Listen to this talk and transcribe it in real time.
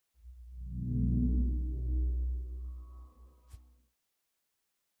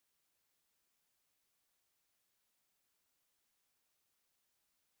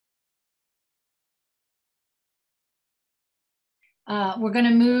We're going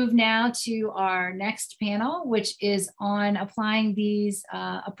to move now to our next panel, which is on applying these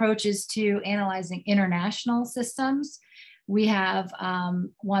approaches to analyzing international systems. We have,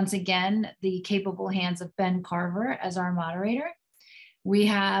 once again, the capable hands of Ben Carver as our moderator. We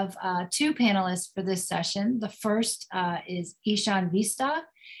have two panelists for this session. The first is Ishan Vista.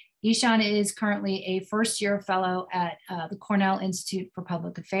 Ishan is currently a first-year fellow at the Cornell Institute for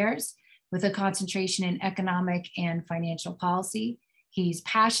Public Affairs with a concentration in economic and financial policy. He's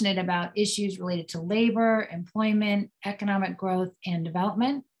passionate about issues related to labor, employment, economic growth, and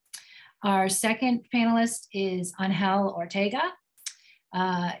development. Our second panelist is Angel Ortega.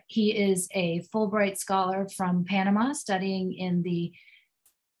 He is a Fulbright scholar from Panama studying in the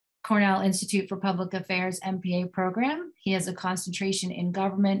Cornell Institute for Public Affairs MPA program. He has a concentration in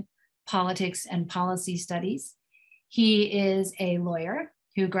government, politics, and policy studies. He is a lawyer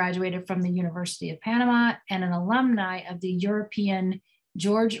who graduated from the University of Panama and an alumni of the European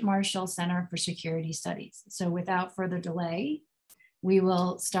George Marshall Center for Security Studies. So without further delay, we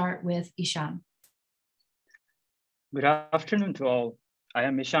will start with Ishan. Good afternoon to all. I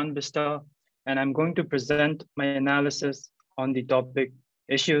am Ishan Vista, and I'm going to present my analysis on the topic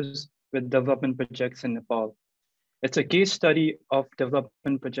issues with development projects in Nepal. It's a case study of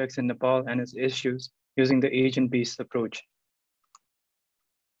development projects in Nepal and its issues using the agent-based approach.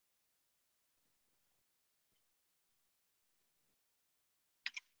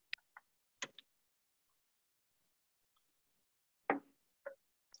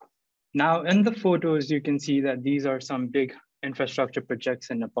 Now, in the photos, you can see that these are some big infrastructure projects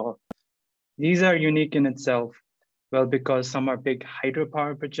in Nepal. These are unique in itself, well, because some are big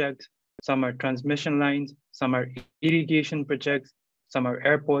hydropower projects, some are transmission lines, some are irrigation projects, some are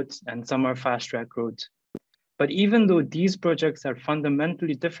airports, and some are fast-track roads. But even though these projects are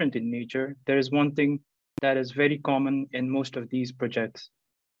fundamentally different in nature, there is one thing that is very common in most of these projects.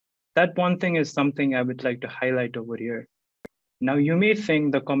 That one thing is something I would like to highlight over here. Now, you may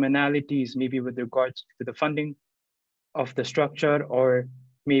think the commonalities maybe with regards to the funding of the structure or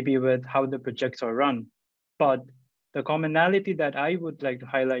maybe with how the projects are run. But the commonality that I would like to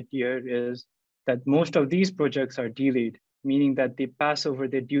highlight here is that most of these projects are delayed, meaning that they pass over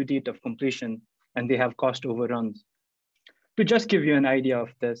their due date of completion and they have cost overruns. To just give you an idea of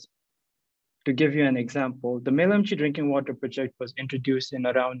this, to give you an example, the Melamchi drinking water project was introduced in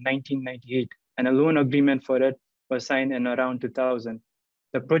around 1998 and a loan agreement for it was signed in around 2000.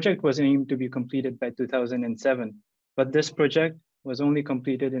 The project was aimed to be completed by 2007, but this project was only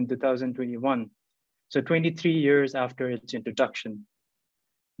completed in 2021. So 23 years after its introduction.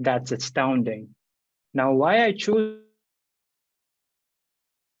 That's astounding. Now, why I chose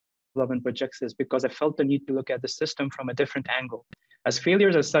development projects is because I felt the need to look at the system from a different angle. As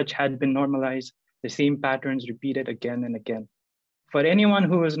failures as such had been normalized, the same patterns repeated again and again. For anyone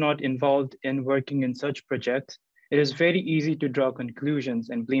who is not involved in working in such projects, it is very easy to draw conclusions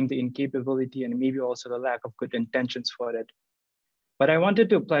and blame the incapability and maybe also the lack of good intentions for it. But I wanted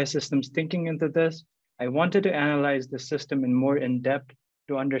to apply systems thinking into this. I wanted to analyze the system in more in-depth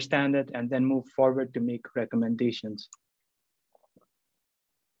to understand it and then move forward to make recommendations.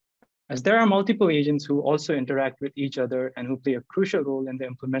 As there are multiple agents who also interact with each other and who play a crucial role in the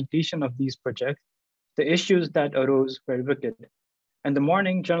implementation of these projects, the issues that arose were wicked. In the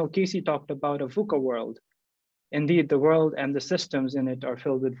morning, General Casey talked about a VUCA world. Indeed, the world and the systems in it are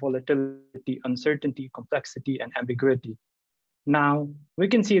filled with volatility, uncertainty, complexity, and ambiguity. Now, we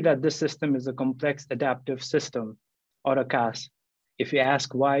can see that this system is a complex adaptive system, or a CAS. If you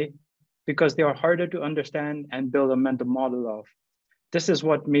ask why, because they are harder to understand and build a mental model of. This is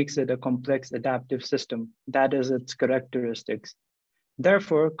what makes it a complex adaptive system. That is its characteristics.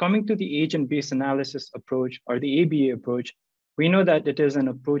 Therefore, coming to the agent-based analysis approach, or the ABA approach, we know that it is an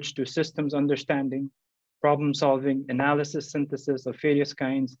approach to systems understanding, problem solving, analysis, synthesis of various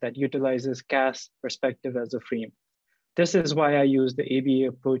kinds that utilizes CAS perspective as a frame. This is why I use the ABA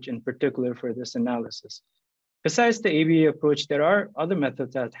approach in particular for this analysis. Besides the ABA approach, there are other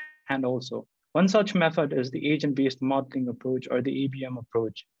methods at hand also. One such method is the agent-based modeling approach or the ABM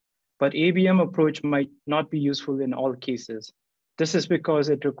approach. But ABM approach might not be useful in all cases. This is because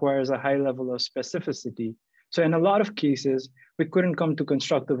it requires a high level of specificity. So in a lot of cases, we couldn't come to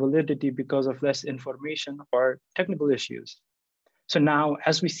constructive validity because of less information or technical issues. So now,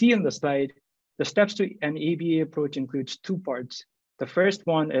 as we see in the slide, the steps to an ABA approach includes two parts. The first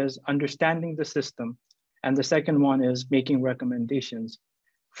one is understanding the system, and the second one is making recommendations.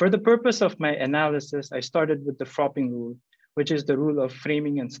 For the purpose of my analysis, I started with the fropping rule, which is the rule of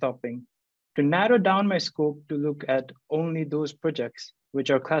framing and stopping, to narrow down my scope to look at only those projects which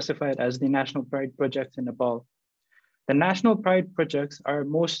are classified as the national priority projects in Nepal. The national pride projects are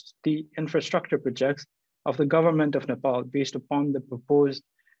mostly infrastructure projects of the government of Nepal based upon the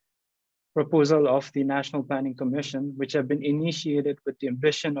proposal of the National Planning Commission, which have been initiated with the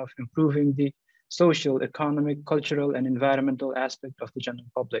ambition of improving the social, economic, cultural, and environmental aspect of the general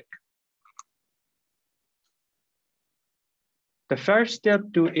public. The first step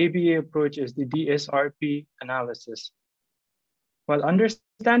to ABA approach is the DSRP analysis. While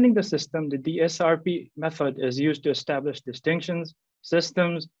understanding the system, the DSRP method is used to establish distinctions,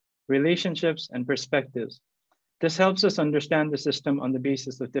 systems, relationships, and perspectives. This helps us understand the system on the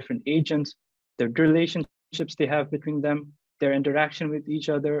basis of different agents, the relationships they have between them, their interaction with each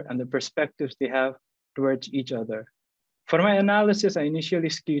other, and the perspectives they have towards each other. For my analysis, I initially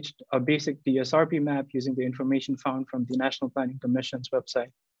sketched a basic DSRP map using the information found from the National Planning Commission's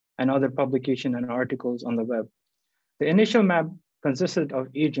website and other publications and articles on the web. The initial map consisted of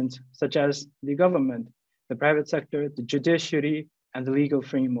agents such as the government, the private sector, the judiciary, and the legal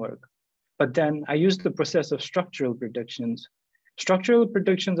framework. But then I used the process of structural predictions. Structural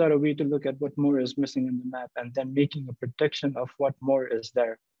predictions are a way to look at what more is missing in the map and then making a prediction of what more is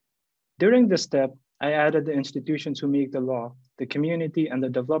there. During this step, I added the institutions who make the law, the community, and the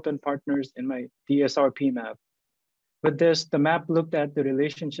development partners in my DSRP map. With this, the map looked at the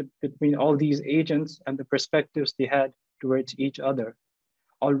relationship between all these agents and the perspectives they had towards each other.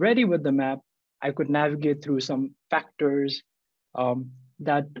 Already with the map, I could navigate through some factors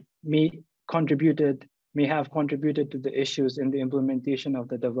that may have contributed to the issues in the implementation of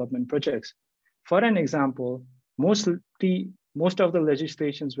the development projects. For an example, most of the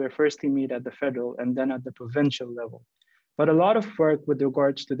legislations were firstly made at the federal and then at the provincial level. But a lot of work with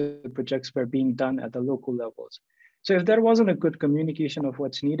regards to the projects were being done at the local levels. So if there wasn't a good communication of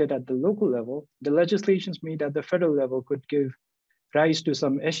what's needed at the local level, the legislations made at the federal level could give rise to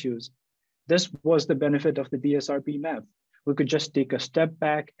some issues. This was the benefit of the DSRP map. We could just take a step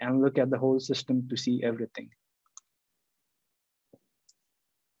back and look at the whole system to see everything.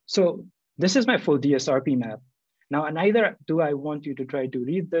 So this is my full DSRP map. Now, neither do I want you to try to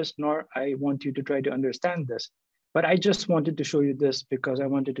read this, nor I want you to try to understand this. But I just wanted to show you this because I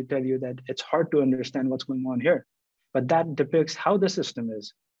wanted to tell you that it's hard to understand what's going on here. But that depicts how the system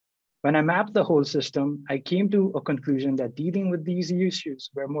is. When I mapped the whole system, I came to a conclusion that dealing with these issues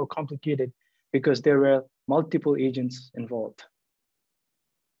were more complicated because there were multiple agents involved.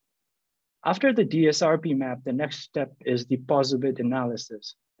 After the DSRP map, the next step is the POSIBIT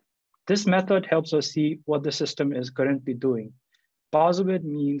analysis. This method helps us see what the system is currently doing. POSIBIT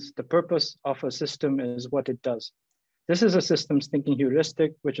means the purpose of a system is what it does. This is a systems thinking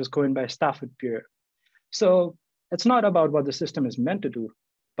heuristic, which was coined by Stafford Beer. So it's not about what the system is meant to do,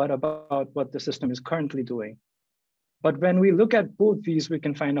 but about what the system is currently doing. But when we look at both these, we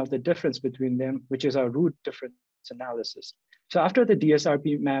can find out the difference between them, which is our root difference analysis. So after the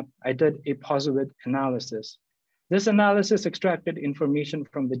DSRP map, I did a POSIBIT analysis. This analysis extracted information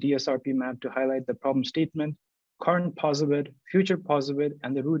from the DSRP map to highlight the problem statement, current POSIBIT, future POSIBIT,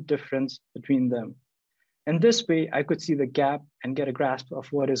 and the root difference between them. In this way, I could see the gap and get a grasp of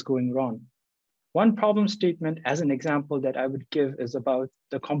what is going wrong. One problem statement as an example that I would give is about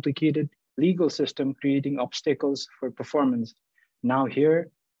the complicated legal system creating obstacles for performance. Now here,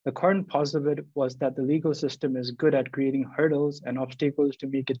 the current POSIBIT was that the legal system is good at creating hurdles and obstacles to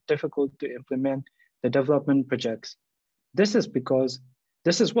make it difficult to implement the development projects. This is because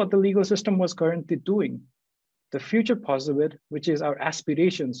this is what the legal system was currently doing. The future POSIBIT, which is our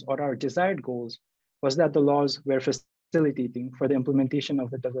aspirations or our desired goals, was that the laws were facilitating for the implementation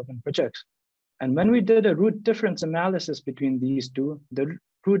of the development projects. And when we did a root difference analysis between these two, the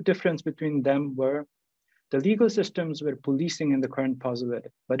root difference between them were the legal systems were policing in the current POSIBIT,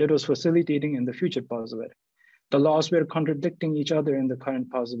 but it was facilitating in the future POSIBIT. The laws were contradicting each other in the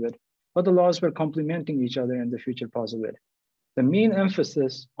current POSIBIT, but the laws were complementing each other in the future POSIBIT. The main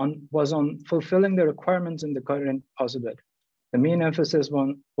emphasis was on fulfilling the requirements in the current POSIBIT. The main emphasis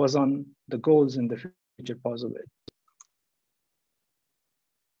was on the goals in the future POSIBIT.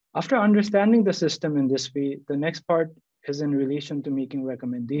 After understanding the system in this way, the next part is in relation to making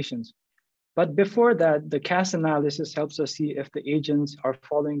recommendations. But before that, the CAS analysis helps us see if the agents are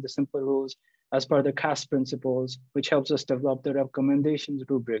following the simple rules as per the CAS principles, which helps us develop the recommendations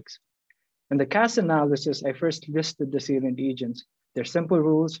rubrics. In the CAS analysis, I first listed the salient agents, their simple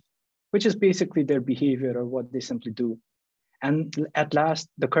rules, which is basically their behavior or what they simply do. And at last,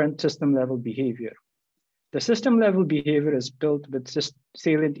 the current system level behavior. The system level behavior is built with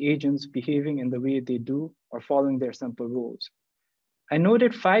salient agents behaving in the way they do or following their simple rules. I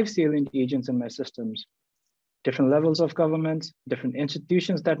noted 5 salient agents in my systems, different levels of governments, different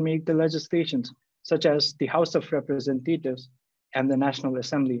institutions that make the legislations, such as the House of Representatives and the National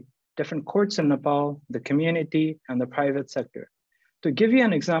Assembly, different courts in Nepal, the community, and the private sector. To give you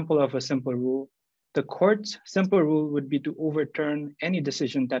an example of a simple rule, the court's simple rule would be to overturn any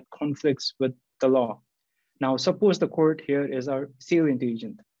decision that conflicts with the law. Now, suppose the court here is our salient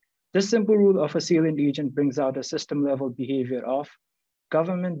agent. This simple rule of a salient agent brings out a system-level behavior of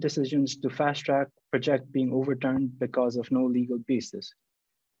government decisions to fast-track project being overturned because of no legal basis.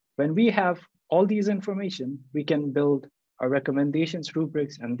 When we have all these information, we can build our recommendations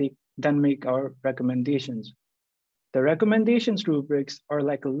rubrics and then make our recommendations. The recommendations rubrics are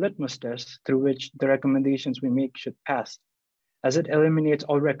like a litmus test through which the recommendations we make should pass, as it eliminates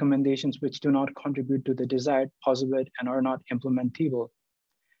all recommendations which do not contribute to the desired positive and are not implementable.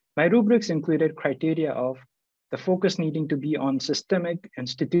 My rubrics included criteria of the focus needing to be on systemic,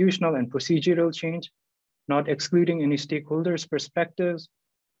 institutional, and procedural change, not excluding any stakeholders' perspectives,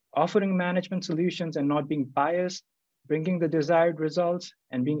 offering management solutions and not being biased, bringing the desired results,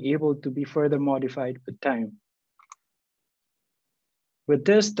 and being able to be further modified with time. With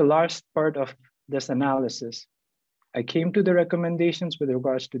this, the last part of this analysis, I came to the recommendations with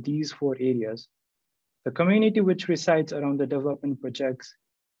regards to these 4 areas. The community which resides around the development projects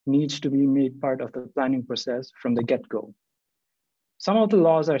needs to be made part of the planning process from the get-go. Some of the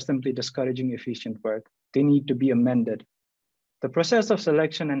laws are simply discouraging efficient work. They need to be amended. The process of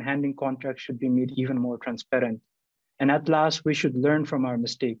selection and handing contracts should be made even more transparent. And at last, we should learn from our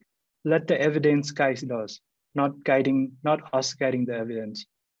mistake. Let the evidence guide us, not us guiding the evidence.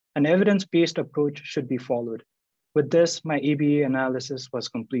 An evidence-based approach should be followed. With this, my ABA analysis was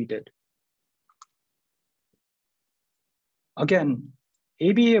completed. Again,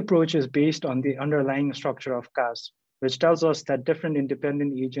 ABA approach is based on the underlying structure of caste, which tells us that different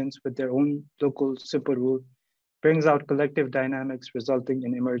independent agents with their own local simple rule brings out collective dynamics resulting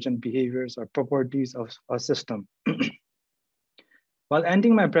in emergent behaviors or properties of a system. While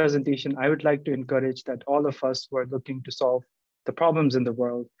ending my presentation, I would like to encourage that all of us who are looking to solve the problems in the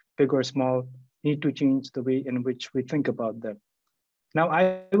world, big or small, need to change the way in which we think about them. Now,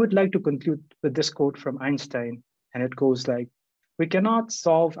 I would like to conclude with this quote from Einstein, and it goes like, "We cannot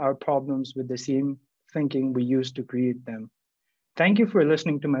solve our problems with the same thinking we used to create them." Thank you for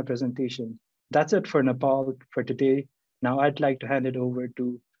listening to my presentation. That's it for Nepal for today. Now I'd like to hand it over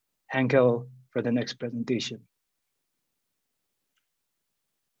to Ankel for the next presentation.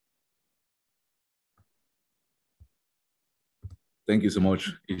 Thank you so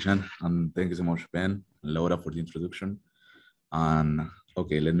much, Ishan, and thank you so much, Ben and Laura, for the introduction. And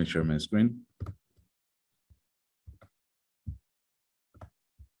okay, let me share my screen.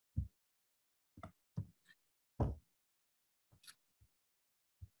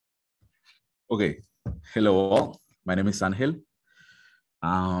 Okay, hello all. My name is Angel.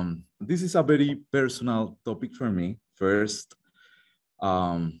 This is a very personal topic for me. First,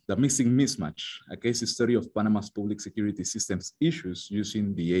 the missing mismatch, a case study of Panama's public security systems issues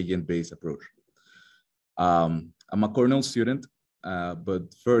using the agent-based approach. I'm a Cornell student, but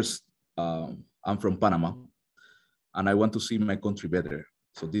first, I'm from Panama, and I want to see my country better.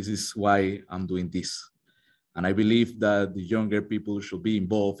 So this is why I'm doing this. And I believe that the younger people should be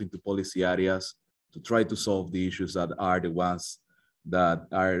involved into policy areas to try to solve the issues that are the ones that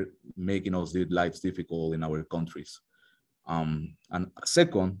are making us lives difficult in our countries. And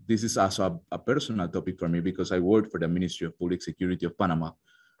second, this is also a personal topic for me because I worked for the Ministry of Public Security of Panama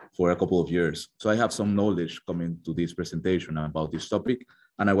for a couple of years. So I have some knowledge coming to this presentation about this topic,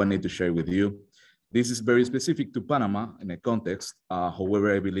 and I wanted to share with you. This is very specific to Panama in a context.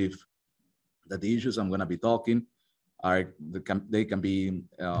 However, I believe that the issues I'm going to be talking are they can be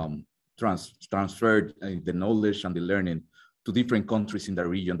transferred the knowledge and the learning to different countries in the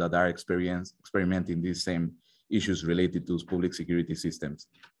region that are experimenting these same issues related to public security systems.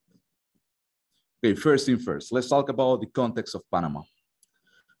 Okay, first thing first, let's talk about the context of Panama.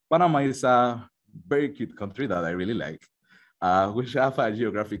 Panama is a very cute country that I really like, which have a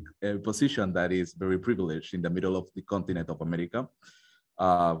geographic position that is very privileged in the middle of the continent of America.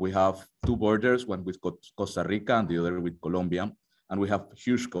 We have 2 borders, one with Costa Rica and the other with Colombia. And we have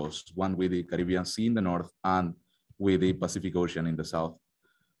huge coasts, one with the Caribbean Sea in the north and with the Pacific Ocean in the south.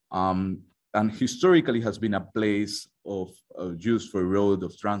 And historically has been a place of use for road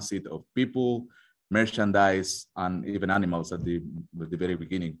of transit of people, merchandise, and even animals at the very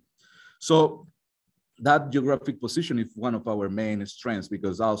beginning. So that geographic position is one of our main strengths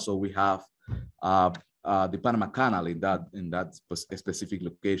because also we have the Panama Canal in that specific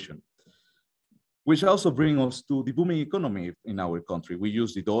location, which also brings us to the booming economy in our country. We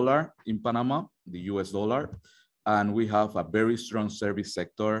use the dollar in Panama, the US dollar, and we have a very strong service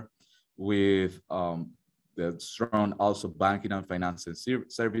sector. with the strong also banking and financing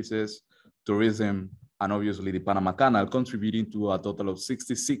services, tourism, and obviously the Panama Canal, contributing to a total of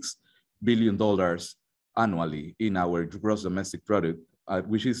 $66 billion annually in our gross domestic product,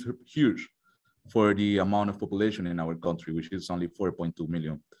 which is huge for the amount of population in our country, which is only 4.2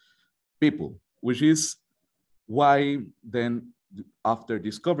 million people, which is why then, after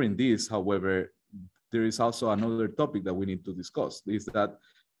discovering this, however, there is also another topic that we need to discuss, is that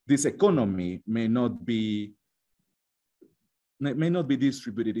this economy may not be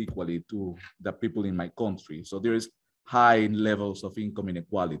distributed equally to the people in my country. So there is high levels of income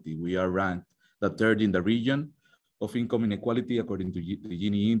inequality. We are ranked the third in the region of income inequality according to the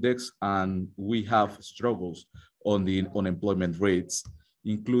Gini index, and we have struggles on the unemployment rates,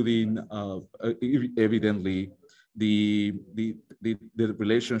 including evidently the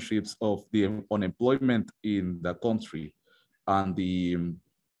relationships of the unemployment in the country and the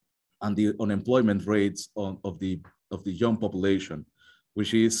unemployment rates of the young population,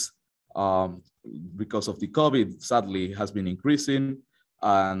 which is because of the COVID, sadly, has been increasing,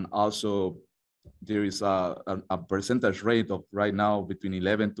 and also there is a percentage rate of right now between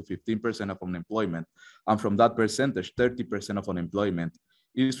 11 to 15% of unemployment, and from that percentage, 30% of unemployment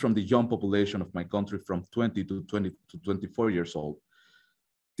is from the young population of my country, from 20 to 24 years old.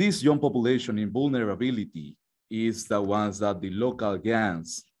 This young population in vulnerability is the ones that the local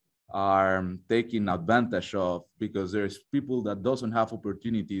gangs are taking advantage of, because there's people that doesn't have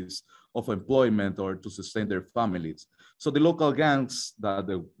opportunities of employment or to sustain their families. So the local gangs that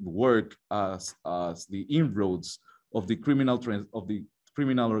work as the inroads of the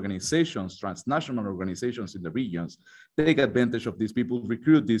criminal organizations, transnational organizations in the regions, take advantage of these people,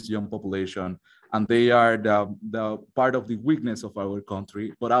 recruit this young population, and they are the part of the weakness of our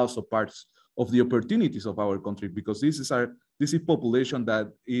country, but also parts of the opportunities of our country, because this is population that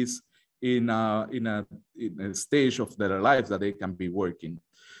is in a stage of their lives that they can be working.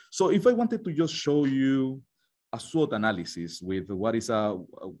 So if I wanted to just show you a SWOT analysis with what is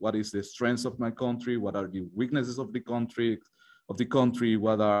the strengths of my country, what are the weaknesses of the country,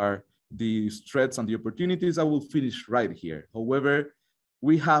 what are the threats and the opportunities, I will finish right here. However,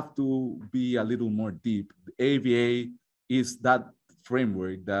 we have to be a little more deep. The ABA is that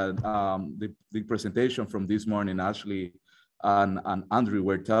framework that the presentation from this morning, Ashley and Andrew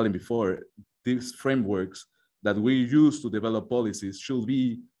were telling before. These frameworks that we use to develop policies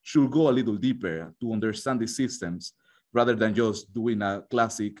should go a little deeper to understand the systems, rather than just doing a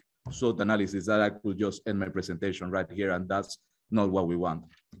classic SWOT analysis that I could just end my presentation right here, and that's not what we want.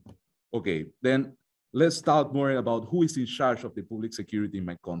 Okay, then let's talk more about who is in charge of the public security in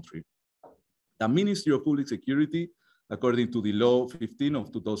my country. The Ministry of Public Security, according to the Law 15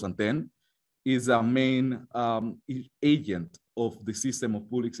 of 2010, is a main agent of the system of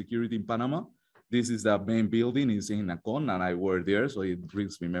public security in Panama. This is the main building, it's in Nacon, and I work there, so it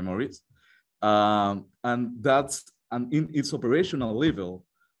brings me memories. And in its operational level,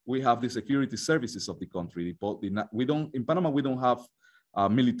 we have the security services of the country. In Panama, we don't have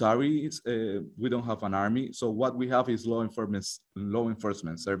military, we don't have an army. So what we have is law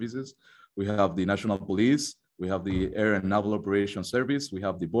enforcement services. We have the National Police, we have the Air and Naval Operations Service, we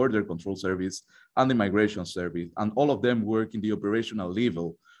have the Border Control Service, and the Migration Service. And all of them work in the operational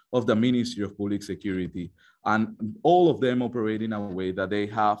level of the Ministry of Public Security. And all of them operate in a way that they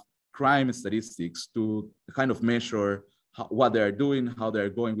have crime statistics to kind of measure what they are doing, how they're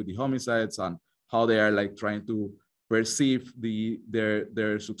going with the homicides, and how they are like trying to perceive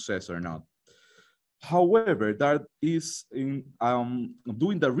their success or not. However, that is in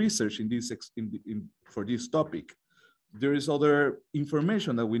doing the research for this topic, there is other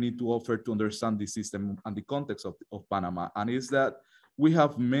information that we need to offer to understand the system and the context of Panama, and is that we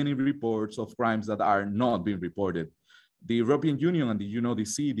have many reports of crimes that are not being reported. The European Union and the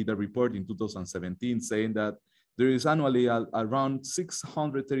UNODC did a report in 2017 saying that there is annually around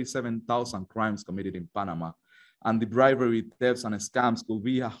 637,000 crimes committed in Panama, and the bribery, thefts, and scams could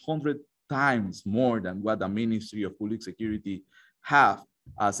be 100 times more than what the Ministry of Public Security have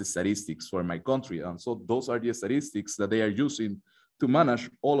as statistics for my country. And so those are the statistics that they are using to manage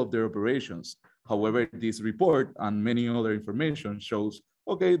all of their operations. However, this report and many other information shows,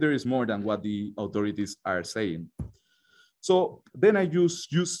 okay, there is more than what the authorities are saying. So then I use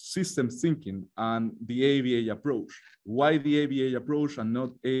systems thinking and the ABA approach. Why the ABA approach and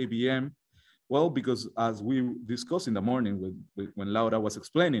not ABM? Well, because as we discussed in the morning when Laura was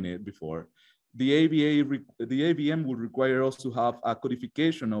explaining it before, the ABM would require us to have a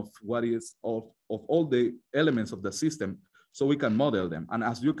codification of what is of all the elements of the system so we can model them. And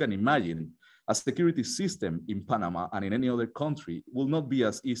as you can imagine, a security system in Panama and in any other country will not be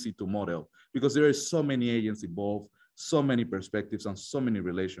as easy to model because there are so many agents involved, so many perspectives, and so many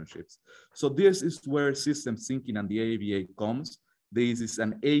relationships. So this is where systems thinking and the ABA comes. This is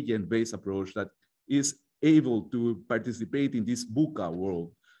an agent-based approach that is able to participate in this VUCA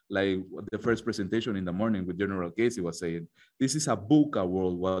world, like the first presentation in the morning with General Casey was saying. This is a VUCA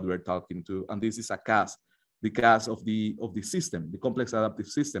world what we're talking to, and this is a CAS, the CAS of the system, the complex adaptive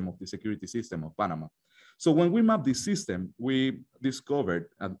system of the security system of Panama. So when we mapped this system, we discovered,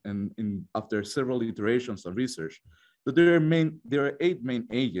 and after several iterations of research, that there are 8 main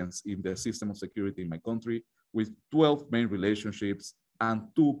agents in the system of security in my country, with 12 main relationships and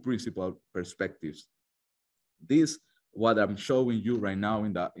 2 principal perspectives. This, what I'm showing you right now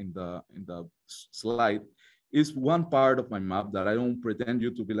in the slide, is one part of my map that I don't pretend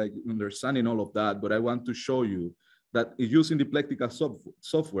you to be like understanding all of that, but I want to show you that using the Plectica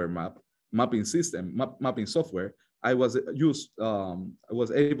software mapping software, I was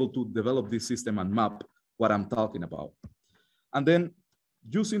able to develop this system and map what I'm talking about. And then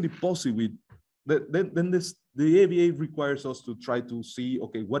using the POSI, the ABA requires us to try to see,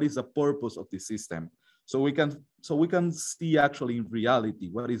 okay, what is the purpose of the system? So we can see actually in reality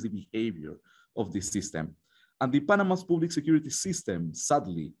what is the behavior of the system. And the Panama's public security system,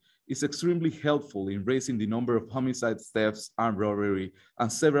 sadly, is extremely helpful in raising the number of homicides, thefts, armed robbery,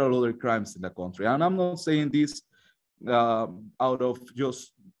 and several other crimes in the country. And I'm not saying this out of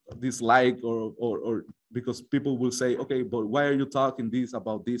just dislike or because people will say, okay, but why are you talking this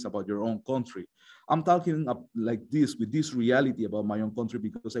about your own country? I'm talking like this, with this reality about my own country,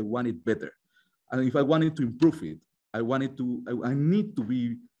 because I want it better. And if I wanted to improve it, I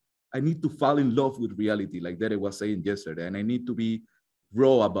need to fall in love with reality, like Dere was saying yesterday, and I need to be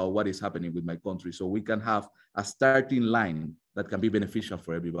raw about what is happening with my country so we can have a starting line that can be beneficial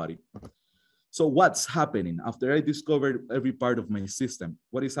for everybody. So what's happening after I discovered every part of my system?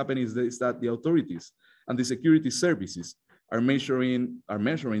 What is happening is that the authorities and the security services are measuring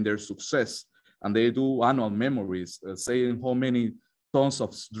their success, and they do annual memories saying how many tons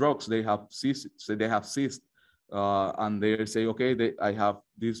of drugs they have seized. And they say, okay, I have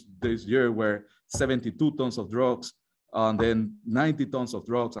this year where 72 tons of drugs, and then 90 tons of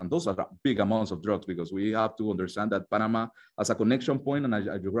drugs, and those are big amounts of drugs, because we have to understand that Panama, as a connection point and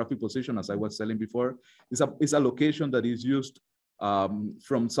a geographic position, as I was telling before, is a location that is used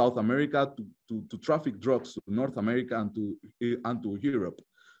from South America to traffic drugs to North America and to Europe.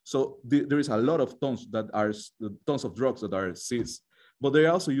 So there is a lot of tons of drugs that are seized. But they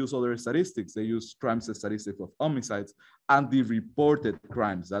also use other statistics. They use crime statistics of homicides and the reported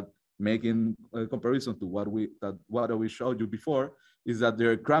crimes, that making a comparison to what we showed you before, is that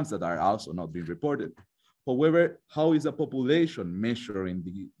there are crimes that are also not being reported. However, how is the population measuring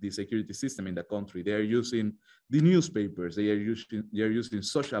the security system in the country? They are using the newspapers, they are using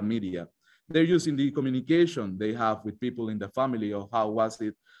social media, they're using the communication they have with people in the family, of how was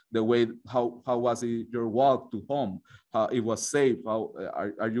it, how was it your walk to home, how it was safe, how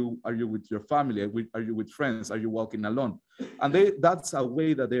are you with your family, are you with friends, are you walking alone? And that's a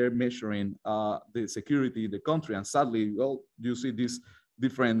way that they're measuring the security in the country. And sadly, well, you see these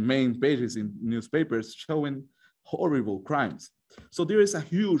different main pages in newspapers showing horrible crimes. So there is a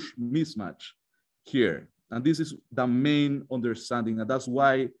huge mismatch here, and this is the main understanding, and that's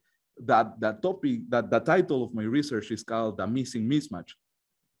why the title of my research is called The Missing Mismatch.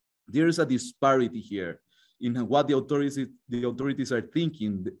 There is a disparity here in what the authorities are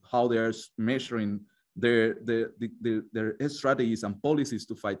thinking, how they are measuring their strategies and policies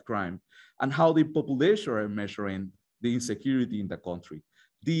to fight crime, and how the population are measuring the insecurity in the country.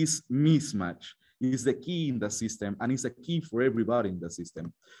 This mismatch is the key in the system, and it's a key for everybody in the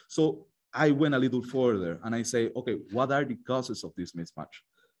system. So I went a little further and I say, okay, what are the causes of this mismatch?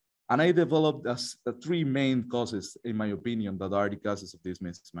 And I developed the 3 main causes, in my opinion, that are the causes of this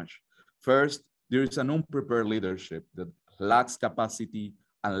mismatch. First, there is an unprepared leadership that lacks capacity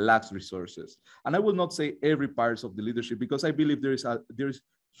and lacks resources. And I will not say every part of the leadership, because I believe there is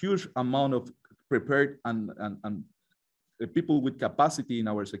huge amount of prepared and people with capacity in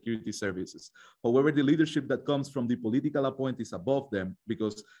our security services. However, the leadership that comes from the political appointees above them,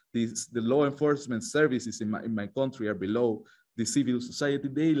 because the law enforcement services in my country are below the civil society,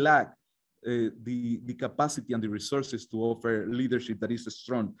 they lack the capacity and the resources to offer leadership that is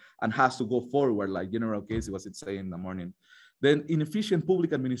strong and has to go forward, like General Casey was saying in the morning. Then inefficient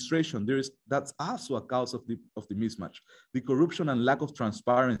public administration, that's also a cause of the mismatch. The corruption and lack of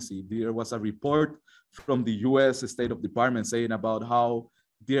transparency. There was a report from the US State of Department saying about how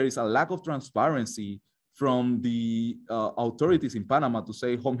there is a lack of transparency from the authorities in Panama to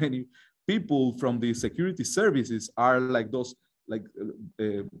say how many people from the security services are like those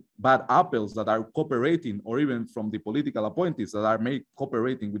bad apples that are cooperating, or even from the political appointees that are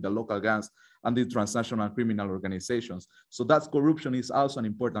cooperating with the local gangs and the transnational criminal organizations. So that corruption is also an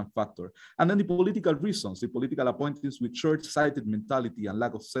important factor. And then the political reasons, the political appointees with short-sighted mentality and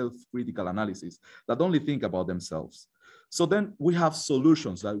lack of self-critical analysis that only think about themselves. So then we have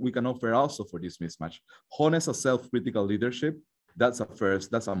solutions that we can offer also for this mismatch. Honest and self-critical leadership, that's a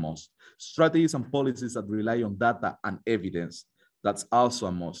first, that's a must. Strategies and policies that rely on data and evidence, that's also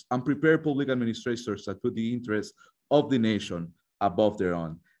a must. And prepare public administrators that put the interests of the nation above their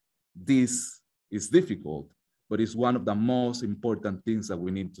own. This is difficult, but it's one of the most important things that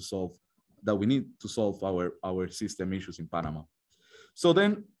we need to solve, our system issues in Panama. So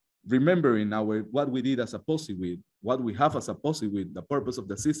then, remembering what we did as a policy with, what we have as a policy with, the purpose of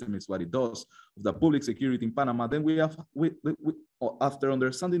the system is what it does, the public security in Panama, then after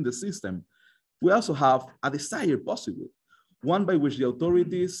understanding the system, we also have a desired policy with, one by which the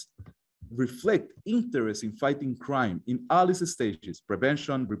authorities reflect interest in fighting crime in all its stages,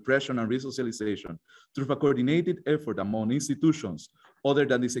 prevention, repression, and resocialization, through a coordinated effort among institutions other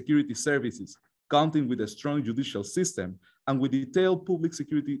than the security services, counting with a strong judicial system and with detailed public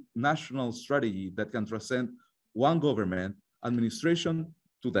security national strategy that can transcend one government administration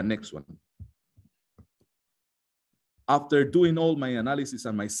to the next one. After doing all my analysis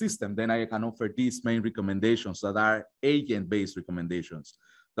and my system, then I can offer these main recommendations that are agent-based recommendations.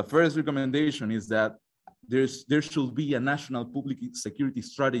 The first recommendation is that there should be a national public security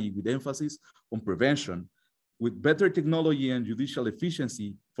strategy with emphasis on prevention, with better technology and judicial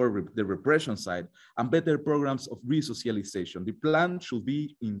efficiency for the repression side, and better programs of resocialization. The plan should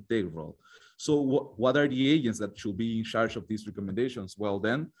be integral. So what are the agents that should be in charge of these recommendations? Well,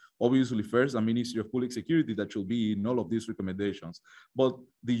 then, obviously, first, a Ministry of Public Security that should be in all of these recommendations. But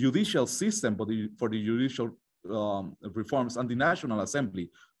the judicial system for the judicial reforms, and the National Assembly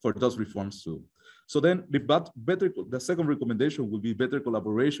for those reforms too. So then the second recommendation will be better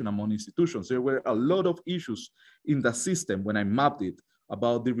collaboration among institutions. There were a lot of issues in the system when I mapped it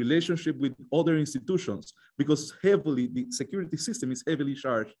about the relationship with other institutions, because the security system is heavily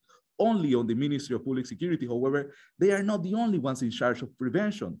charged only on the Ministry of Public Security. However, they are not the only ones in charge of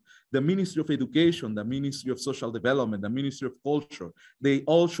prevention. The Ministry of Education, the Ministry of Social Development, the Ministry of Culture, they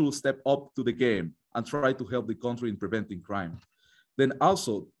all should step up to the game and try to help the country in preventing crime. Then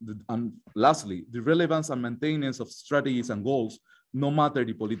also, and lastly, the relevance and maintenance of strategies and goals, no matter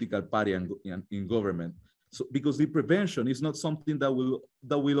the political party in government. So, because the prevention is not something that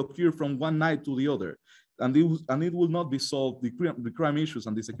will occur from one night to the other. And it will not be solved, the crime issues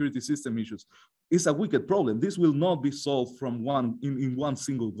and the security system issues. It's a wicked problem. This will not be solved from in one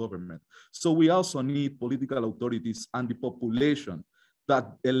single government. So we also need political authorities and the population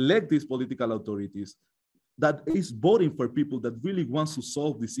that elect these political authorities, that is voting for people that really wants to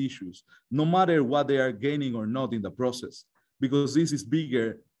solve these issues, no matter what they are gaining or not in the process, because this is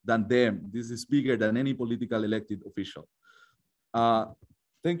bigger than them. This is bigger than any political elected official.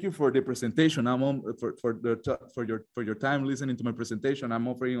 Thank you for the presentation. I'm on for your time listening to my presentation. I'm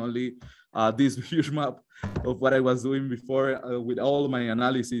offering only this huge map of what I was doing before with all my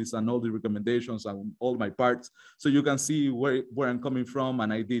analysis and all the recommendations and all my parts, so you can see where I'm coming from.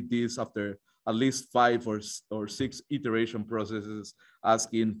 And I did this after at least 5 or 6 iteration processes,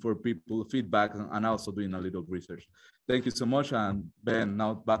 asking for people feedback and also doing a little research. Thank you so much. And Ben,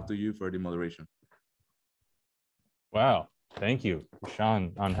 now back to you for the moderation. Wow. Thank you,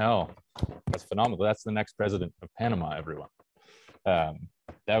 Sean Angel. That's phenomenal. That's the next president of Panama, everyone.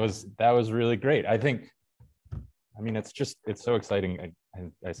 That was really great. I mean, it's so exciting.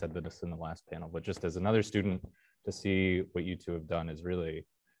 I said this in the last panel, but just as another student, to see what you two have done is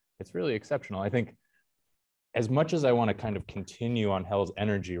it's really exceptional. I think as much as I want to kind of continue on Hel's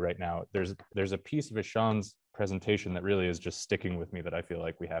energy right now, there's a piece of Sean's presentation that really is just sticking with me that I feel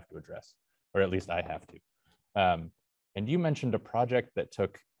like we have to address, or at least I have to. And you mentioned a project that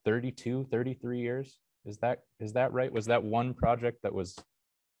took 33 years. Is that right? Was that one project that was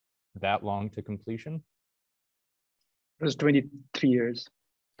that long to completion? It was 23 years.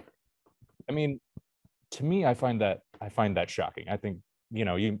 I mean, to me, I find that shocking. I think, you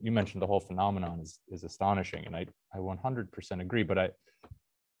know, you mentioned the whole phenomenon is astonishing, and I 100% agree. But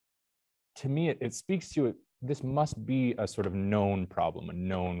to me, it speaks to it. This must be a sort of known problem, a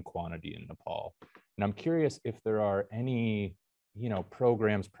known quantity in Nepal. And I'm curious if there are any, you know,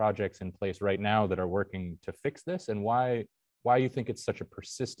 programs, projects in place right now that are working to fix this, and why you think it's such a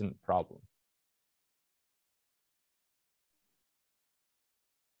persistent problem.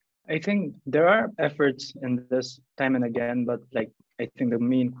 I think there are efforts in this time and again, but like I think the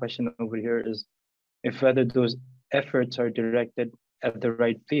main question over here is if whether those efforts are directed at the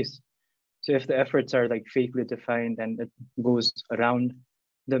right place. So if the efforts are like vaguely defined and it goes around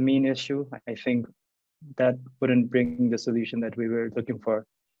the main issue, I think that wouldn't bring the solution that we were looking for.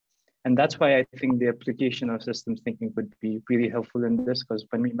 And that's why I think the application of systems thinking would be really helpful in this, because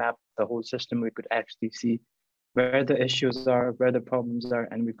when we map the whole system, we could actually see where the issues are, where the problems are,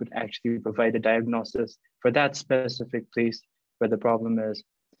 and we could actually provide a diagnosis for that specific place where the problem is.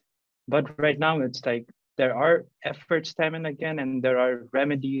 But right now, it's like there are efforts time and again, and there are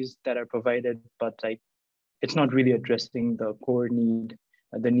remedies that are provided, but like it's not really addressing the core need,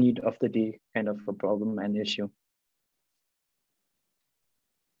 the need of the day kind of a problem and issue.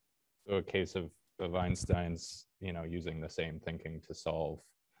 So a case of Einstein's, using the same thinking to solve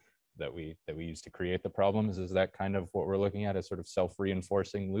that we use to create the problems. Is that kind of what we're looking at, a sort of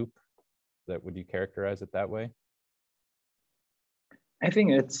self-reinforcing loop? Would you characterize it that way? I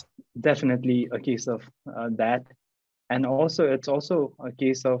think it's definitely a case of that. And also, it's also a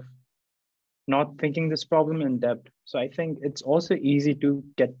case of not thinking this problem in depth. So I think it's also easy to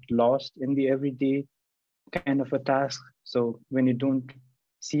get lost in the everyday kind of a task. So when you don't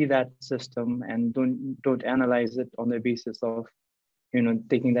see that system and don't analyze it on the basis of,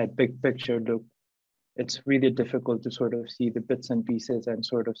 taking that big picture look, it's really difficult to sort of see the bits and pieces and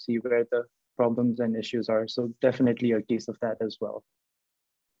sort of see where the problems and issues are. So definitely a case of that as well.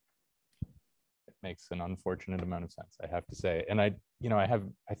 Makes an unfortunate amount of sense, I have to say. And I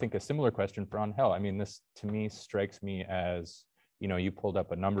think a similar question for Angel. I mean, this to me strikes me as, you pulled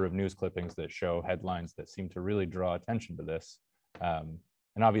up a number of news clippings that show headlines that seem to really draw attention to this.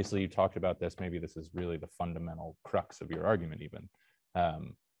 And obviously you talked about this, maybe this is really the fundamental crux of your argument even.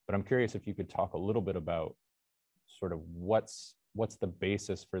 But I'm curious if you could talk a little bit about sort of what's the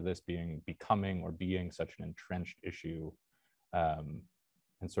basis for this becoming or being such an entrenched issue, and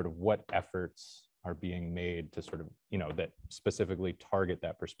sort of what efforts are being made to sort of, that specifically target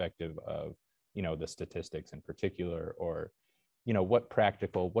that perspective of, the statistics in particular, or, what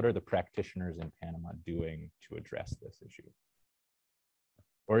are the practitioners in Panama doing to address this issue?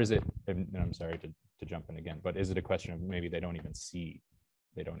 Or is it, and I'm sorry to jump in again, but is it a question of maybe they don't even see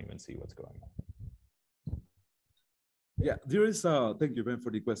what's going on? Yeah, there is a, thank you, Ben, for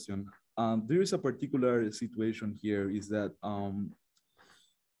the question. There is a particular situation here is that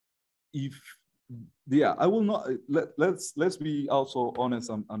I will not, let's be also honest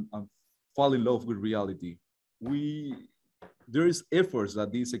and fall in love with reality. There is efforts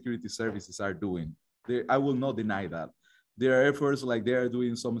that these security services are doing. I will not deny that. There are efforts like they are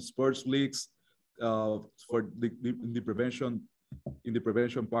doing some sports leagues for the prevention, in the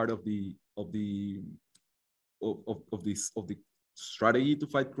prevention part of the strategy to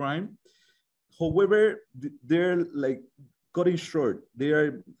fight crime. However, they're like cutting short. They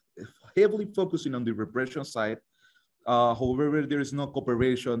are heavily focusing on the repression side. However, there is no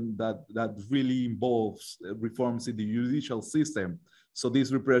cooperation that really involves reforms in the judicial system. So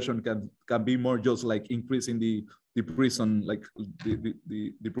this repression can be more just like increasing the prison, like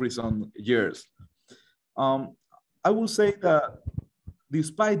the prison years. I will say that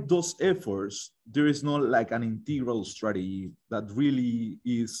despite those efforts, there is not like an integral strategy that really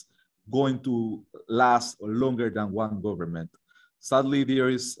is going to last longer than one government. Sadly, there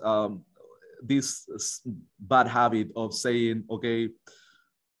is this bad habit of saying, okay,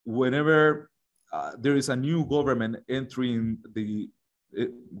 whenever there is a new government entering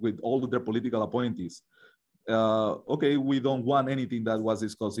with all of their political appointees, okay, we don't want anything that was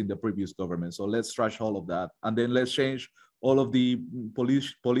discussed in the previous government, so let's trash all of that, and then let's change all of the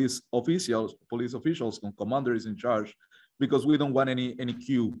police officials and commanders in charge, because we don't want any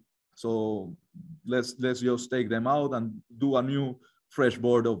queue. So let's just take them out and do a new fresh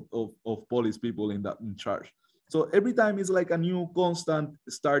board of police people in charge. So every time it's like a new constant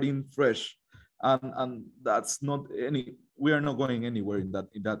starting fresh, and that's not we are not going anywhere in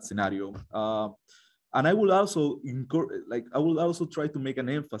that scenario. And I will also try to make an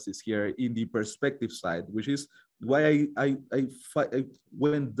emphasis here in the perspective side, which is why I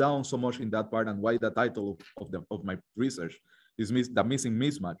went down so much in that part, and why the title of my research is the missing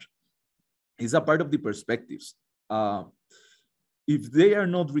mismatch. Is a part of the perspectives. If they are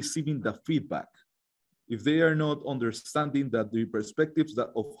not receiving the feedback, if they are not understanding that the perspectives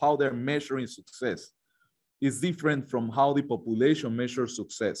of how they're measuring success is different from how the population measures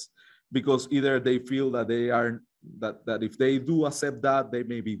success, because either they feel that that if they do accept that, they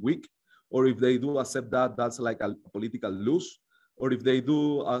may be weak, or if they do accept that, that's like a political loss, or if they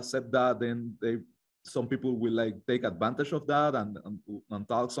do accept that, then some people will like take advantage of that and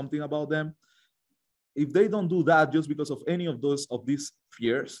talk something about them. If they don't do that just because of any of these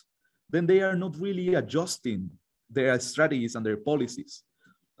fears, then they are not really adjusting their strategies and their policies.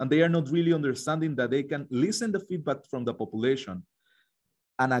 And they are not really understanding that they can listen to feedback from the population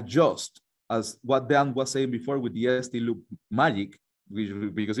and adjust, as what Dan was saying before with the ST loop magic,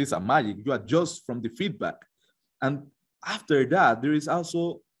 because it's a magic, you adjust from the feedback. And after that, there is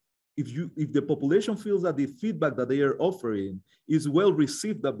also, if the population feels that the feedback that they are offering is well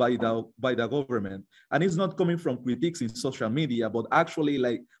received by the government, and it's not coming from critiques in social media, but actually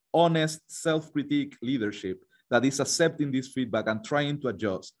like honest self-critique leadership that is accepting this feedback and trying to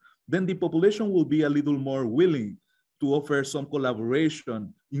adjust, then the population will be a little more willing to offer some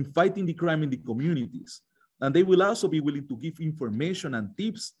collaboration in fighting the crime in the communities. And they will also be willing to give information and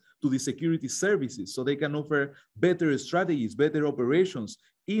tips to the security services so they can offer better strategies, better operations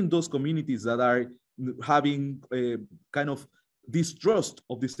in those communities that are having a kind of distrust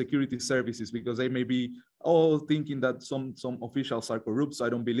of the security services, because they may be all thinking that some officials are corrupt, so I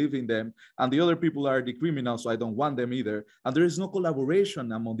don't believe in them, and the other people are the criminals, so I don't want them either. And there is no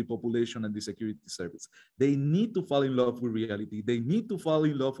collaboration among the population and the security service. They need to fall in love with reality. They need to fall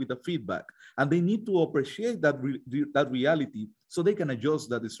in love with the feedback, and they need to appreciate that reality so they can adjust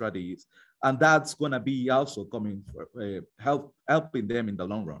that strategies. And that's going to be also coming for helping them in the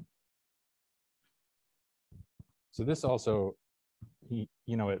long run. So this also,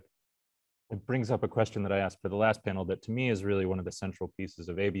 you know, it brings up a question that I asked for the last panel that to me is really one of the central pieces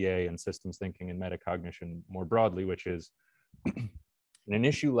of ABA and systems thinking and metacognition more broadly, which is an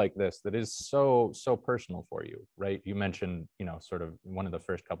issue like this that is so personal for you, right? You mentioned, you know, sort of one of the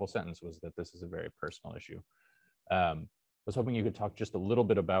first couple sentences was that this is a very personal issue. I was hoping you could talk just a little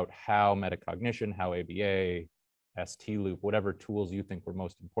bit about how metacognition, how ABA, ST loop, whatever tools you think were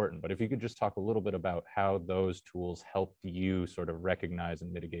most important. But if you could just talk a little bit about how those tools helped you sort of recognize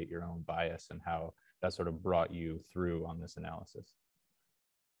and mitigate your own bias and how that sort of brought you through on this analysis.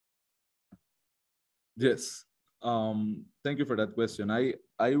 Yes, thank you for that question. I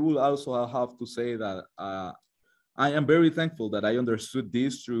will also have to say that I am very thankful that I understood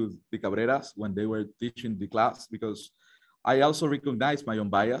this through the Cabreras when they were teaching the class, because I also recognize my own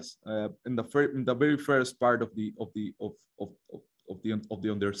bias in the very first part of the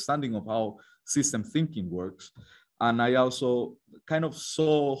understanding of how system thinking works, and I also kind of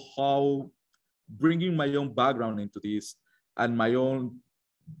saw how bringing my own background into this and my own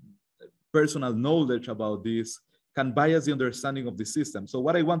personal knowledge about this can bias the understanding of the system. So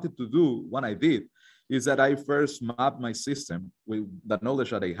what I wanted to do when I did is that I first mapped my system with the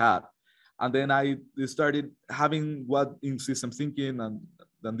knowledge that I had. And then I started having what in system thinking and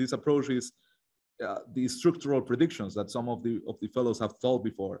this approach is the structural predictions that some of the fellows have thought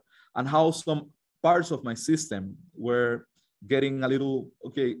before, and how some parts of my system were getting a little,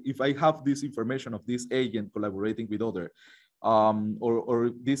 okay, if I have this information of this agent collaborating with other, or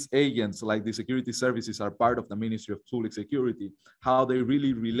these agents like the security services are part of the Ministry of Public Security, how they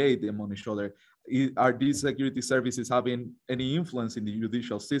really relate among each other. Are these security services having any influence in the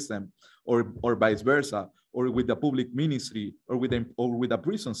judicial system, or vice versa, or with the public ministry, or with the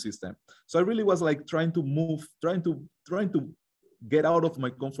prison system? So I really was like trying to get out of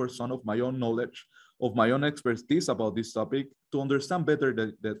my comfort zone of my own knowledge, of my own expertise about this topic, to understand better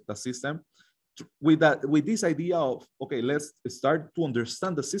the system. With this idea of, okay, let's start to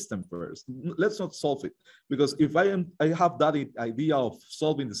understand the system first. Let's not solve it, because if I have that idea of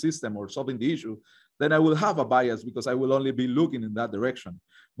solving the system or solving the issue, then I will have a bias because I will only be looking in that direction.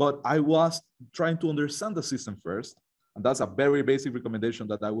 But I was trying to understand the system first, and that's a very basic recommendation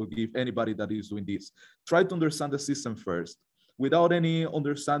that I will give anybody that is doing this. Try to understand the system first, without any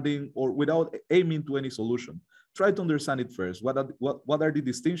understanding or without aiming to any solution. Try to understand it first. What are the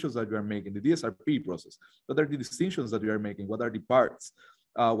distinctions that you are making? The DSRP process. What are the distinctions that you are making? What are the parts?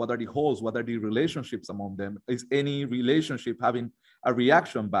 What are the wholes? What are the relationships among them? Is any relationship having a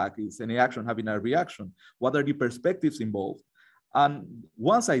reaction back? Is any action having a reaction? What are the perspectives involved? And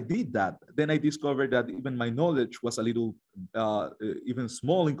once I did that, then I discovered that even my knowledge was a little even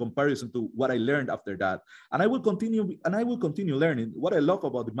small in comparison to what I learned after that. And I will continue learning. What I love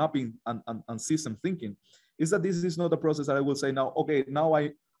about the mapping and system thinking is that this is not a process that I will say now, okay, now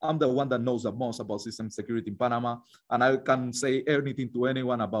I'm the one that knows the most about system security in Panama, and I can say anything to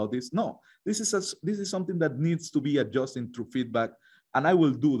anyone about this. No, this is something that needs to be adjusted through feedback, and I will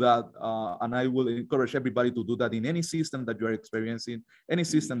do that, and I will encourage everybody to do that in any system that you are experiencing, any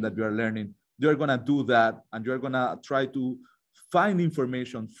system that you are learning. You're gonna do that, and you're gonna try to find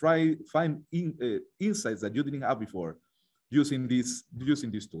information, find insights that you didn't have before using this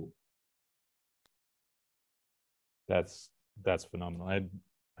tool. That's phenomenal.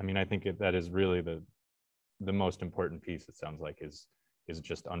 I mean, I think that is really the most important piece, it sounds like, is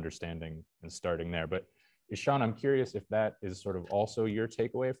just understanding and starting there. But Ishan, I'm curious if that is sort of also your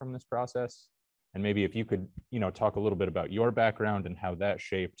takeaway from this process, and maybe if you could, talk a little bit about your background and how that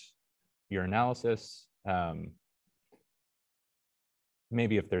shaped your analysis.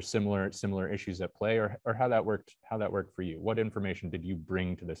 Maybe if there's similar issues at play, or how that worked for you. What information did you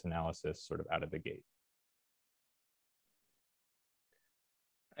bring to this analysis sort of out of the gate?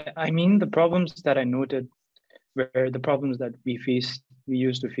 I mean, the problems that I noted were the problems that we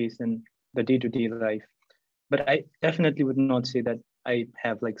used to face in the day-to-day life. But I definitely would not say that I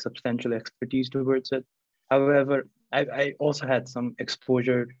have like substantial expertise towards it. However, I also had some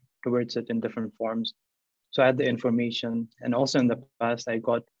exposure towards it in different forms. So I had the information, and also in the past, I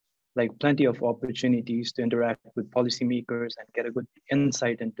got like plenty of opportunities to interact with policymakers and get a good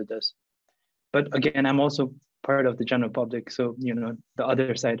insight into this. But again, I'm also part of the general public, so the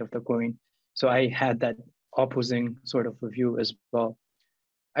other side of the coin. So I had that opposing sort of a view as well.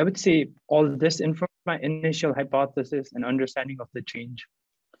 I would say all this informed my initial hypothesis and understanding of the change.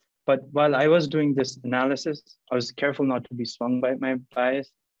 But while I was doing this analysis, I was careful not to be swung by my bias.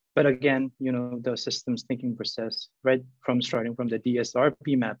 But again, the systems thinking process, right from starting from the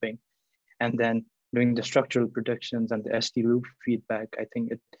DSRP mapping and then doing the structural predictions and the ST loop feedback, I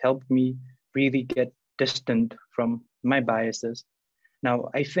think it helped me really get distant from my biases. Now,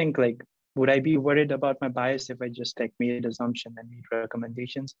 I think like, would I be worried about my bias if I just like made an assumption and made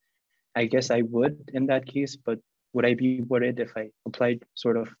recommendations? I guess I would in that case, but would I be worried if I applied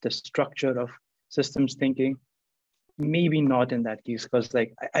sort of the structure of systems thinking? Maybe not in that case, because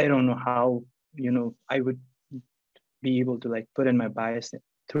like, I don't know how, I would be able to like put in my bias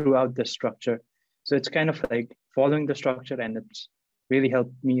throughout the structure. So it's kind of like following the structure, and it's really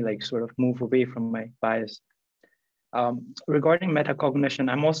helped me like sort of move away from my bias. Regarding metacognition,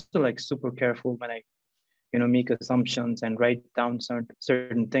 I'm also like super careful when I, make assumptions and write down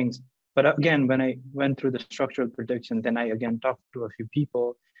certain things. But again, when I went through the structural prediction, then I again talked to a few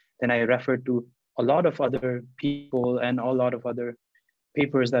people, then I referred to a lot of other people and a lot of other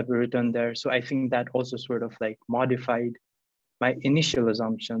papers that were written there. So I think that also sort of like modified my initial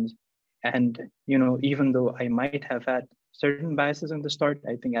assumptions. And, even though I might have had certain biases in the start,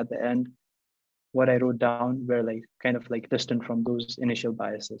 I think at the end, what I wrote down were like kind of like distant from those initial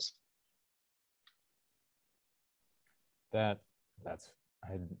biases.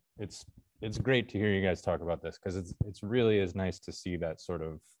 It's great to hear you guys talk about this, because it's really is nice to see that sort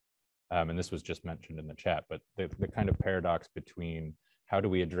of, and this was just mentioned in the chat, but the kind of paradox between how do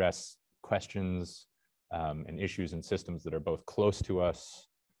we address questions and issues and systems that are both close to us,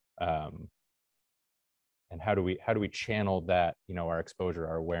 and how do we channel that, our exposure,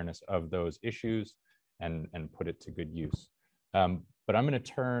 our awareness of those issues, and put it to good use. But I'm going to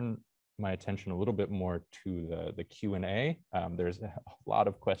turn my attention a little bit more to the Q&A. There's a lot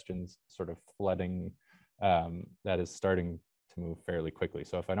of questions sort of flooding that is starting to move fairly quickly.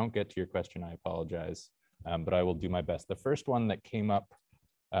 So if I don't get to your question, I apologize, but I will do my best. The first one that came up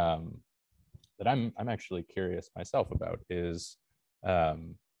that I'm actually curious myself about is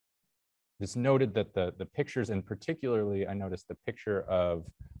it's noted that the pictures, and particularly I noticed the picture of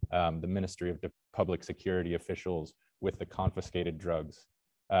the Ministry of Public Security officials with the confiscated drugs.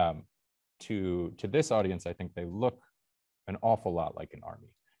 To this audience, I think they look an awful lot like an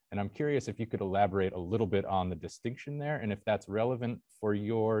army. And I'm curious if you could elaborate a little bit on the distinction there, and if that's relevant for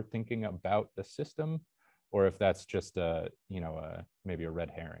your thinking about the system, or if that's just maybe a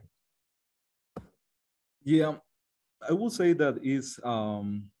red herring. Yeah, I will say that is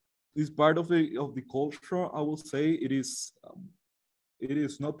part of the culture. I will say it is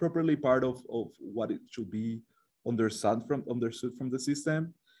not properly part of what it should be understood from the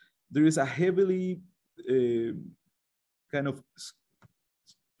system. There is a heavily kind of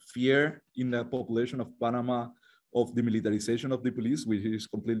fear in the population of Panama of the militarization of the police, which is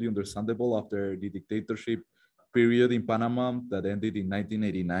completely understandable after the dictatorship period in Panama that ended in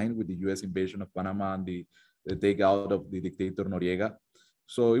 1989 with the U.S. invasion of Panama and the takeout of the dictator Noriega.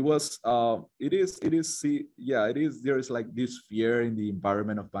 So there is like this fear in the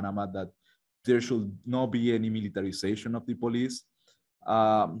environment of Panama that there should not be any militarization of the police.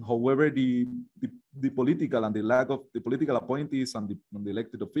 However, the political and the lack of the political appointees and the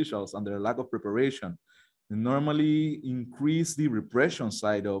elected officials and their lack of preparation normally increase the repression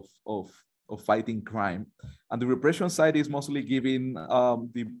side of fighting crime. And the repression side is mostly giving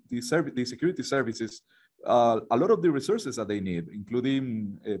the security services a lot of the resources that they need,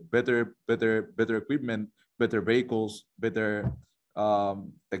 including better equipment, better vehicles, better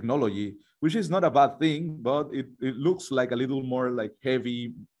technology, which is not a bad thing, but it looks like a little more like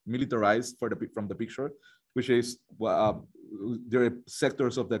heavy militarized from the picture, which is there are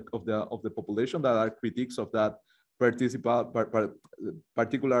sectors of the population that are critics of that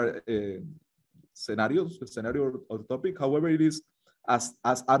particular scenario of the topic. However, it is as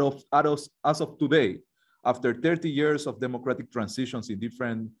of today, after 30 years of democratic transitions in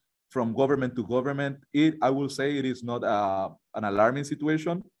different from government to government, I will say it is not an alarming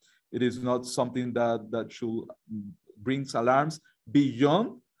situation. It is not something that should brings alarms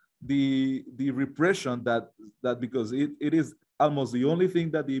beyond the repression that because it is almost the only thing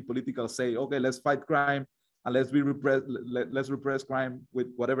that the political say, okay, let's fight crime and let's repress crime with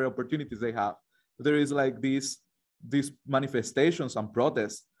whatever opportunities they have. There is like these manifestations and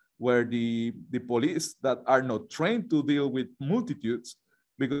protests where the police that are not trained to deal with multitudes,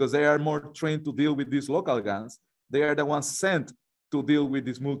 because they are more trained to deal with these local gangs, they are the ones sent to deal with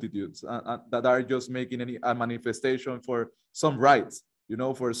these multitudes that are just making a manifestation for some rights, you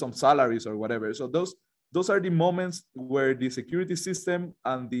know, for some salaries or whatever. So those are the moments where the security system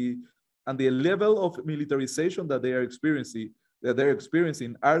and the level of militarization that they're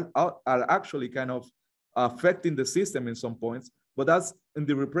experiencing are actually kind of affecting the system in some points. But that's in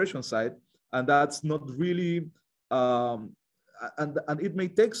the repression side, and that's not really and it may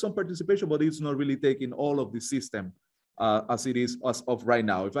take some participation, but it's not really taking all of the system as it is as of right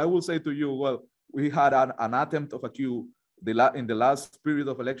now. If I will say to you, well, we had an attempt of a coup in the last period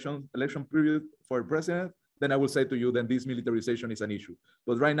of election period for president, then I will say to you, then this militarization is an issue.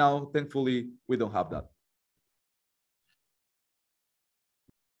 But right now, thankfully, we don't have that.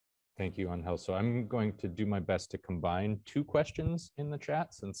 Thank you, Angel. So I'm going to do my best to combine two questions in the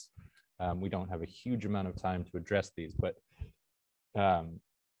chat, since we don't have a huge amount of time to address these. But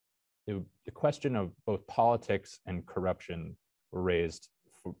the question of both politics and corruption were raised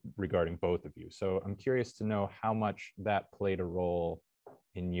regarding both of you. So I'm curious to know how much that played a role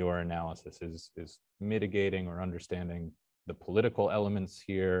in your analysis. Is mitigating or understanding the political elements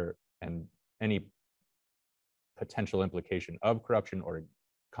here and any potential implication of corruption or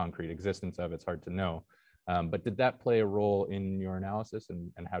concrete existence of, it's hard to know. But did that play a role in your analysis,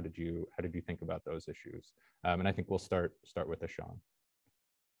 and how did you think about those issues? And I think we'll start with Ashan.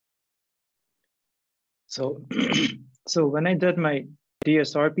 So, so when I did my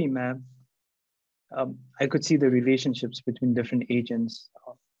DSRP map, I could see the relationships between different agents.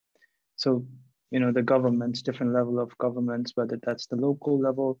 So, you know, the governments, different level of governments, whether that's the local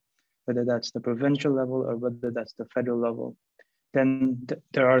level, whether that's the provincial level, or whether that's the federal level. Then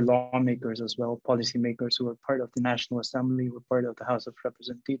there are lawmakers as well, policymakers who are part of the National Assembly, who are part of the House of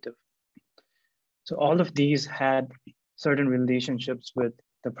Representatives. So all of these had certain relationships with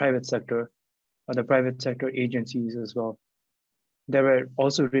the private sector or the private sector agencies as well. There were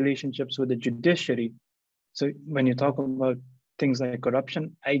also relationships with the judiciary. So when you talk about things like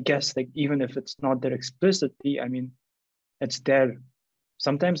corruption, I guess like even if it's not there explicitly, I mean, it's there.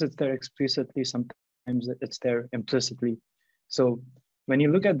 Sometimes it's there explicitly, sometimes it's there implicitly. So when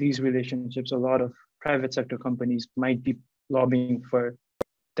you look at these relationships, a lot of private sector companies might be lobbying for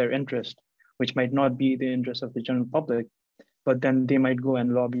their interest, which might not be the interest of the general public, but then they might go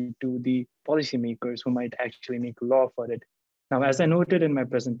and lobby to the policymakers who might actually make law for it. Now, as I noted in my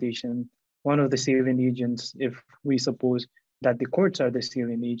presentation, one of the salient agents, if we suppose that the courts are the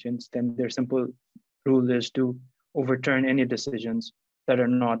salient agents, then their simple rule is to overturn any decisions that are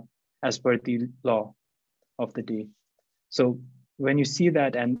not as per the law of the day. So when you see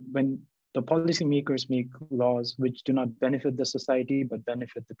that, and when the policymakers make laws which do not benefit the society, but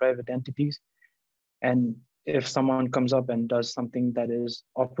benefit the private entities, and if someone comes up and does something that is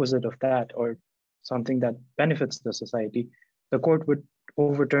opposite of that, or something that benefits the society, the court would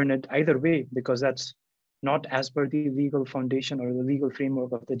overturn it either way, because that's not as per the legal foundation or the legal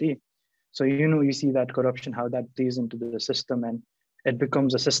framework of the day. So, you know, you see that corruption, how that plays into the system, and it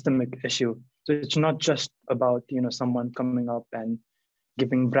becomes a systemic issue. So it's not just about, you know, someone coming up and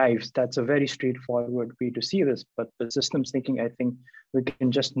giving bribes. That's a very straightforward way to see this. But the systems thinking, I think we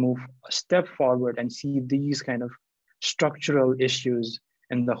can just move a step forward and see these kind of structural issues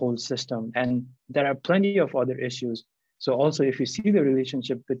in the whole system. And there are plenty of other issues. So also, if you see the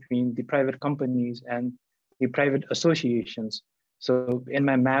relationship between the private companies and the private associations. So in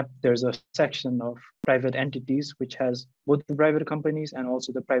my map, there's a section of private entities, which has both the private companies and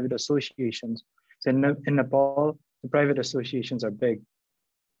also the private associations. So in Nepal, the private associations are big,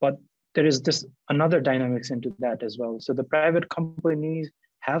 but there is this another dynamics into that as well. So the private companies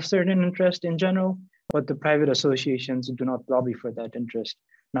have certain interest in general, but the private associations do not lobby for that interest.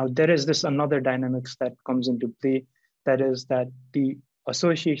 Now there is this another dynamics that comes into play, That is that the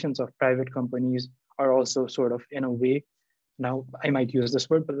associations of private companies are also sort of, in a way, now I might use this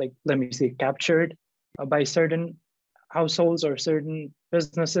word, but like, let me say, captured by certain households or certain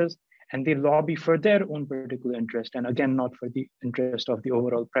businesses, and they lobby for their own particular interest, and again, not for the interest of the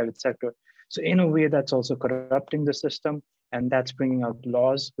overall private sector. So in a way, that's also corrupting the system, and that's bringing out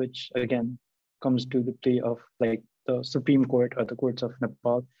laws, which again comes to the play of like the Supreme Court or the courts of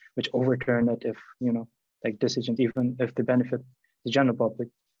Nepal, which overturn it if, like decisions, even if they benefit the general public.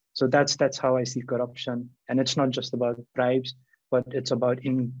 So that's how I see corruption, and it's not just about bribes, but it's about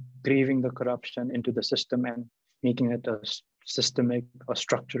engraving the corruption into the system and making it a systemic or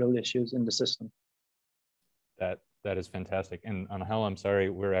structural issues in the system. That is fantastic. And Angel, I'm sorry,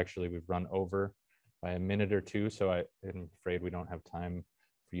 we've run over by a minute or two, so I'm afraid we don't have time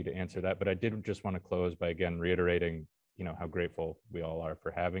for you to answer that. But I did just want to close by again reiterating, how grateful we all are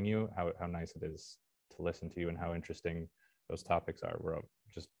for having you, how nice it is to listen to you, and how interesting those topics are. We're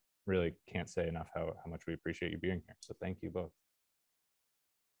just really can't say enough how much we appreciate you being here. So thank you both.